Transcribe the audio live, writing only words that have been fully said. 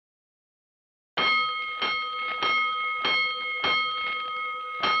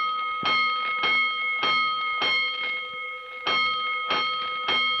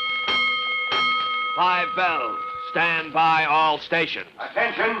5 bells. Stand by all stations.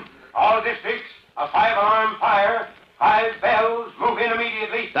 Attention, all districts. A 5-alarm fire. 5 bells. Move in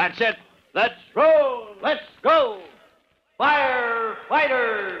immediately. That's it. Let's roll. Let's go.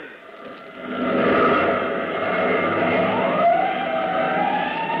 Firefighters.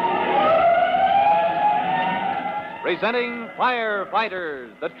 Presenting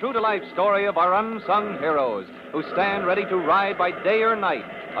Firefighters, the true-to-life story of our unsung heroes who stand ready to ride by day or night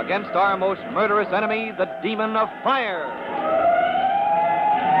against our most murderous enemy, the demon of fire.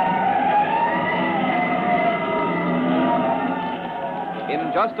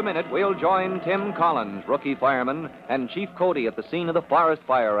 In just a minute, we'll join Tim Collins, rookie fireman, and Chief Cody at the scene of the forest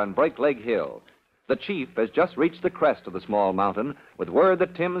fire on Breakleg Hill. The chief has just reached the crest of the small mountain with word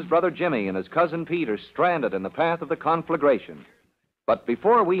that Tim's brother Jimmy and his cousin Pete are stranded in the path of the conflagration. But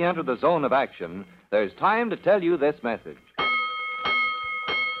before we enter the zone of action, there's time to tell you this message.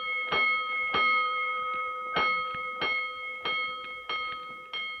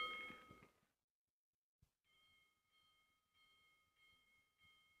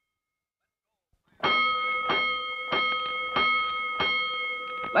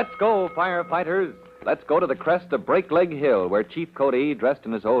 Let's go, firefighters. Let's go to the crest of Breakleg Hill, where Chief Cody, dressed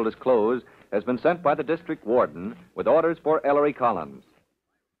in his oldest clothes, has been sent by the district warden with orders for Ellery Collins.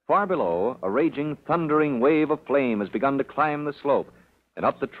 Far below, a raging, thundering wave of flame has begun to climb the slope, and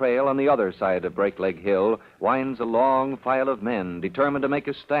up the trail on the other side of Breakleg Hill winds a long file of men determined to make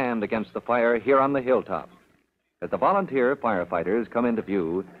a stand against the fire here on the hilltop. As the volunteer firefighters come into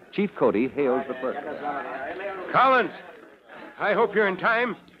view, Chief Cody hails the first. Collins, I hope you're in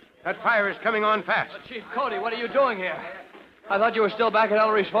time. That fire is coming on fast. Chief Cody, what are you doing here? I thought you were still back at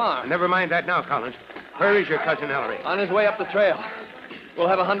Ellery's farm. Never mind that now, Collins. Where is your cousin Ellery? On his way up the trail. We'll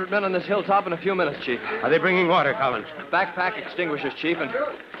have 100 men on this hilltop in a few minutes, Chief. Are they bringing water, Collins? Backpack extinguishers, Chief, and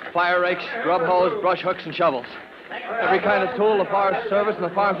fire rakes, grub hose, brush hooks, and shovels. Every kind of tool the Forest Service and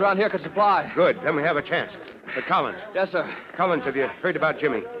the farms around here could supply. Good. Then we have a chance. But Collins. Yes, sir. Collins, have you heard about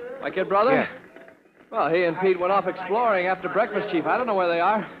Jimmy? My kid brother? Yeah. Well, he and Pete went off exploring after breakfast, Chief. I don't know where they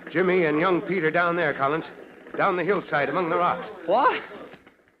are. Jimmy and young Pete are down there, Collins. Down the hillside among the rocks. What?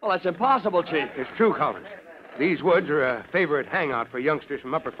 Well, that's impossible, Chief. It's true, Collins. These woods are a favorite hangout for youngsters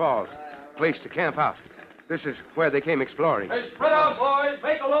from Upper Falls. Place to camp out. This is where they came exploring. Hey, spread out, boys.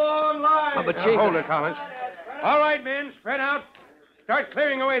 Make a long line. Oh, but Now, Chief... hold it, Collins. All right, men, spread out. Start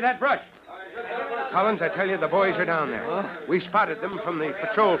clearing away that brush. Collins, I tell you, the boys are down there. Huh? We spotted them from the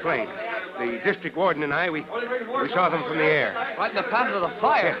patrol plane. The district warden and I, we saw them from the air. Right in the path of the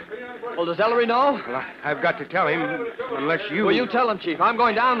fire. Well, does Ellery know? Well, I've got to tell him, unless you... Well, you tell him, Chief. I'm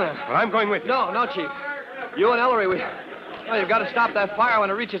going down there. Well, I'm going with you. No, Chief. You and Ellery, well, you've got to stop that fire when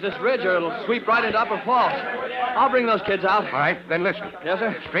it reaches this ridge, or it'll sweep right into Upper Falls. I'll bring those kids out. All right, then listen. Yes,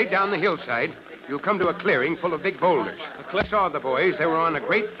 sir? Straight down the hillside, you'll come to a clearing full of big boulders. I saw the boys. They were on a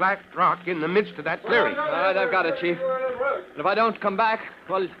great flat rock in the midst of that clearing. All right, I've got it, Chief. And if I don't come back,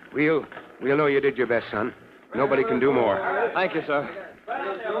 well... We'll know you did your best, son. Nobody can do more. Thank you, sir.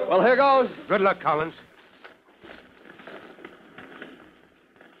 Well, here goes. Good luck, Collins.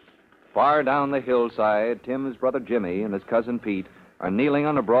 Far down the hillside, Tim's brother Jimmy and his cousin Pete are kneeling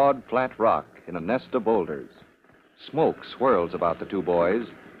on a broad, flat rock in a nest of boulders. Smoke swirls about the two boys,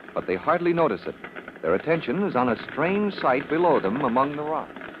 but they hardly notice it. Their attention is on a strange sight below them among the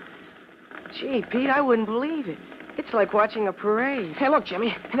rocks. Gee, Pete, I wouldn't believe it. It's like watching a parade. Hey, look,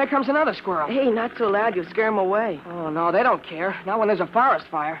 Jimmy. There comes another squirrel. Hey, not so loud, you'll scare them away. Oh, no, they don't care. Not when there's a forest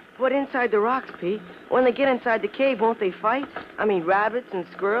fire. What inside the rocks, Pete? When they get inside the cave, won't they fight? I mean, rabbits and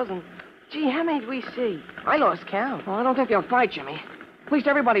squirrels and... Gee, how many did we see? I lost count. Well, I don't think they'll fight, Jimmy. At least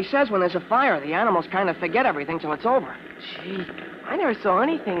everybody says when there's a fire, the animals kind of forget everything till it's over. Gee, I never saw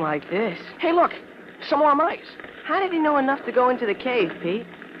anything like this. Hey, look. Some more mice. How did he know enough to go into the cave, Pete?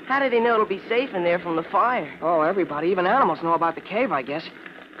 How did he know it'll be safe in there from the fire? Oh, everybody, even animals, know about the cave, I guess.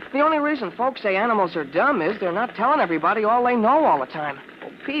 The only reason folks say animals are dumb is they're not telling everybody all they know all the time.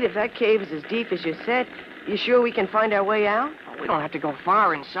 Well, Pete, if that cave is as deep as you said, you sure we can find our way out? Oh, we don't have to go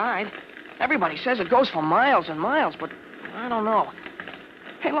far inside. Everybody says it goes for miles and miles, but I don't know.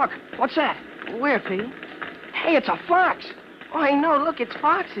 Hey, look, what's that? Where, Pete? Hey, it's a fox. Oh, I know. Look, it's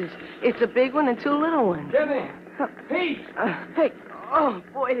foxes. It's a big one and two little ones. Jimmy! Pete! Hey, oh,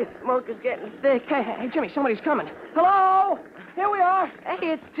 boy, this smoke is getting thick. Hey, Jimmy, somebody's coming. Hello? Here we are.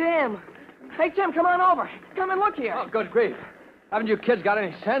 Hey, it's Tim. Hey, Tim, come on over. Come and look here. Oh, good grief. Haven't you kids got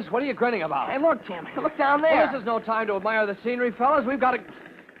any sense? What are you grinning about? Hey, look, Tim. Look down there. Well, this is no time to admire the scenery, fellas. We've got to...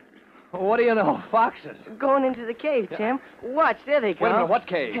 What do you know? Foxes. Going into the cave, Tim. Watch, there they go. Wait a minute, what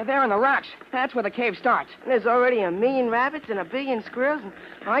cave? Yeah, they're in the rocks. That's where the cave starts. There's already 1 million rabbits and 1 billion squirrels, and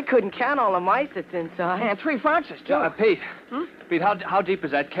I couldn't count all the mice that's inside. And 3 foxes, too. Pete. Pete, how deep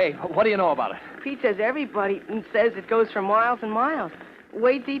is that cave? What do you know about it? Pete says everybody says it goes for miles and miles,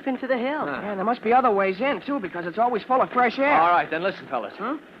 way deep into the hill. Yeah, there must be other ways in, too, because it's always full of fresh air. All right, then listen, fellas.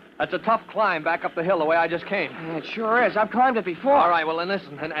 That's a tough climb back up the hill the way I just came. Yeah, it sure is. I've climbed it before. All right, well, then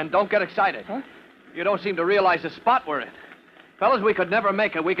listen, and don't get excited. Huh? You don't seem to realize the spot we're in. Fellas, we could never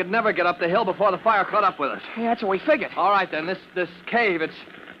make it. We could never get up the hill before the fire caught up with us. Yeah, that's what we figured. All right, then, this cave, it's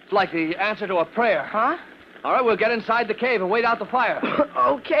like the answer to a prayer. Huh? All right, we'll get inside the cave and wait out the fire.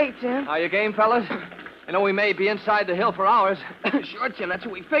 Okay, Tim. Are you game, fellas? I know we may be inside the hill for hours. Sure, Tim, that's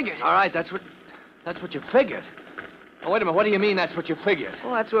what we figured. All right, that's what you figured. Oh, wait a minute, what do you mean that's what you figured?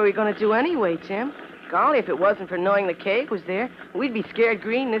 Well, that's what we're going to do anyway, Tim. Golly, if it wasn't for knowing the cave was there, we'd be scared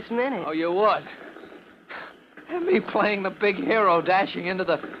green this minute. Oh, you would? And me playing the big hero dashing into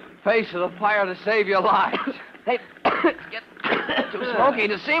the face of the fire to save your lives. Hey, it's getting too smoky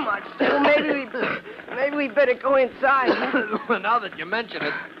to see much. Well, maybe we better go inside. Well, now that you mention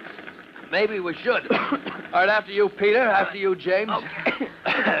it, maybe we should. All right, after you, Peter. After you, James.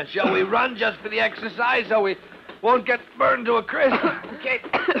 Okay. Shall we run just for the exercise so we won't get burned to a crisp? Okay.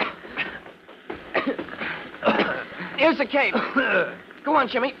 Here's the cave. Go on,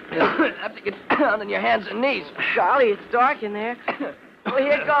 Jimmy. Have to get down on your hands and knees. Golly, it's dark in there. Well,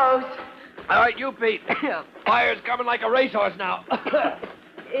 here goes. All right, you, Pete. Fire's coming like a racehorse now.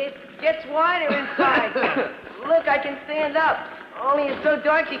 It gets wider inside. Look, I can stand up. Only it's so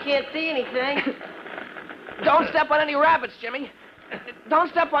dark you can't see anything. Don't step on any rabbits, Jimmy. Don't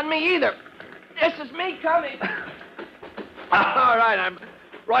step on me either. This is me coming. All right, I'm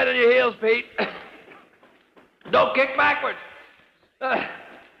right on your heels, Pete. Don't kick backwards. Oh.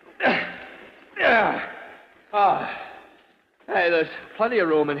 Hey, there's plenty of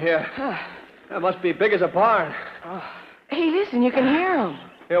room in here. That must be big as a barn. Hey, listen, you can hear them.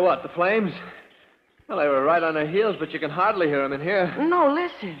 Hear what, the flames? Well, they were right on their heels, but you can hardly hear them in here. No,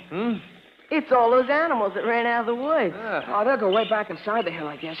 listen. It's all those animals that ran out of the woods. Oh, they'll go way back inside the hill,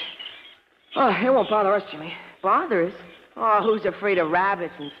 I guess. Oh, it won't bother us, Jimmy. Bother us? Oh, who's afraid of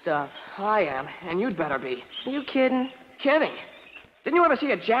rabbits and stuff? I am, and you'd better be. You kidding? Kidding. Didn't you ever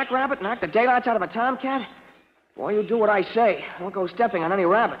see a jackrabbit knock the daylights out of a tomcat? Boy, you do what I say. Don't go stepping on any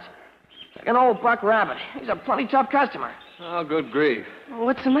rabbits. Like an old buck rabbit. He's a plenty tough customer. Oh, good grief.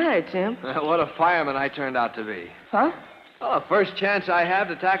 What's the matter, Tim? What a fireman I turned out to be. Huh? Well, the first chance I have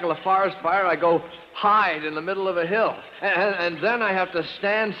to tackle a forest fire, I go hide in the middle of a hill. And then I have to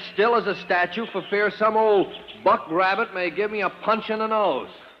stand still as a statue for fear some old buck rabbit may give me a punch in the nose.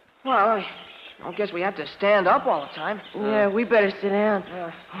 Well, I guess we have to stand up all the time. Yeah, we better sit down.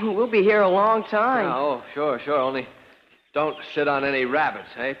 We'll be here a long time. Oh, sure. Only don't sit on any rabbits,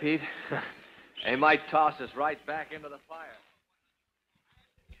 eh, Pete? They might toss us right back into the fire.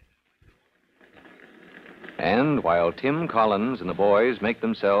 And while Tim Collins and the boys make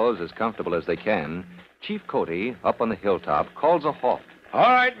themselves as comfortable as they can, Chief Cody, up on the hilltop, calls a halt.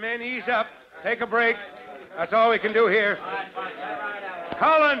 All right, men, ease up. Take a break. That's all we can do here.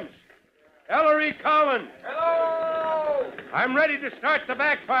 Collins! Ellery Collins! Hello! I'm ready to start the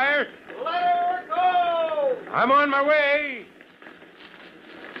backfire. Let her go! I'm on my way.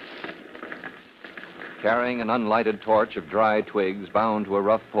 Carrying an unlighted torch of dry twigs bound to a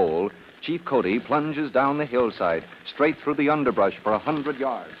rough pole, Chief Cody plunges down the hillside, straight through the underbrush for 100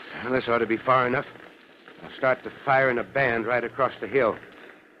 yards. This ought to be far enough. I'll start the fire in a band right across the hill.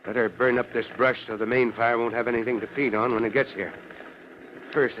 Better burn up this brush so the main fire won't have anything to feed on when it gets here.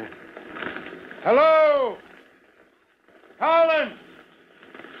 First, hello? Collins!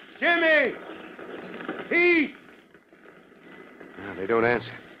 Jimmy! Pete! No, they don't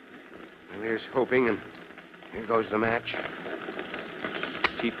answer. Well, here's hoping, and here goes the match.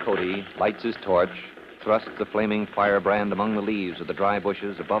 Chief Cody lights his torch, thrusts the flaming firebrand among the leaves of the dry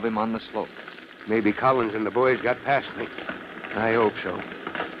bushes above him on the slope. Maybe Collins and the boys got past me. I hope so.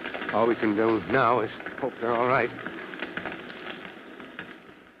 All we can do now is hope they're all right.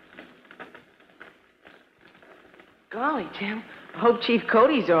 Golly, Tim. I hope Chief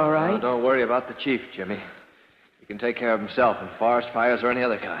Cody's all right. Oh, don't worry about the chief, Jimmy. He can take care of himself in forest fires or any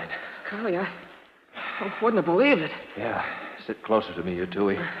other kind. Golly, I wouldn't have believed it. Yeah, sit closer to me, you two.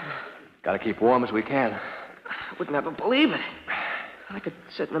 We gotta keep warm as we can. I would never believe it. I could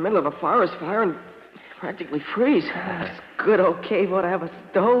sit in the middle of a forest fire and practically freeze. This good old cave ought to have a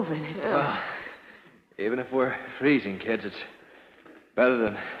stove in it. Yeah. Well, even if we're freezing, kids, it's better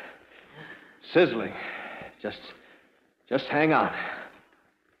than sizzling. Just hang on.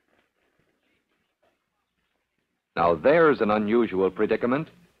 Now, there's an unusual predicament.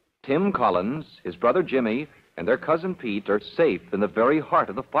 Tim Collins, his brother Jimmy, and their cousin Pete are safe in the very heart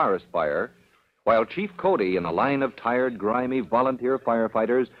of the forest fire, while Chief Cody and a line of tired, grimy volunteer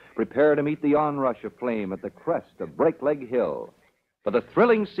firefighters prepare to meet the onrush of flame at the crest of Breakleg Hill. For the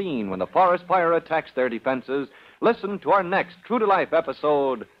thrilling scene when the forest fire attacks their defenses, listen to our next true-to-life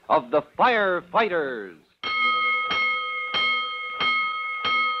episode of The Firefighters.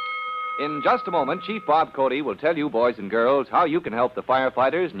 In just a moment, Chief Bob Cody will tell you, boys and girls, how you can help the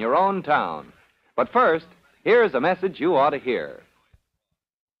firefighters in your own town. But first, here's a message you ought to hear.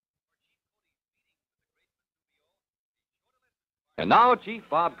 And now, Chief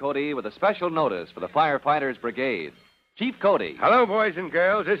Bob Cody with a special notice for the Firefighters Brigade. Chief Cody. Hello, boys and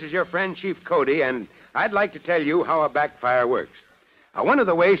girls. This is your friend, Chief Cody, and I'd like to tell you how a backfire works. One of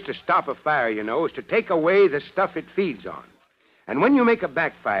the ways to stop a fire, you know, is to take away the stuff it feeds on. And when you make a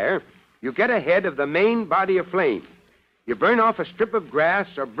backfire, you get ahead of the main body of flame. You burn off a strip of grass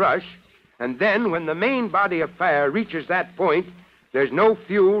or brush, and then when the main body of fire reaches that point, there's no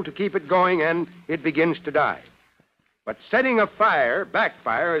fuel to keep it going, and it begins to die. But setting a fire,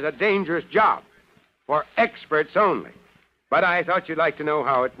 backfire, is a dangerous job for experts only. But I thought you'd like to know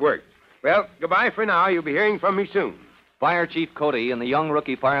how it works. Well, goodbye for now. You'll be hearing from me soon. Fire Chief Cody and the young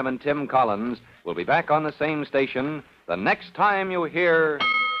rookie fireman Tim Collins will be back on the same station the next time you hear...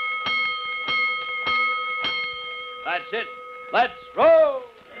 That's it. Let's roll!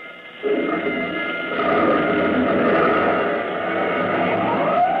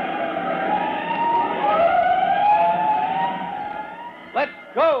 Let's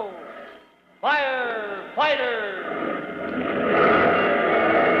go! Firefighter!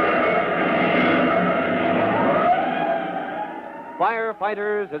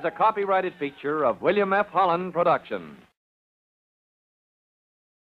 Firefighters is a copyrighted feature of William F. Holland Productions.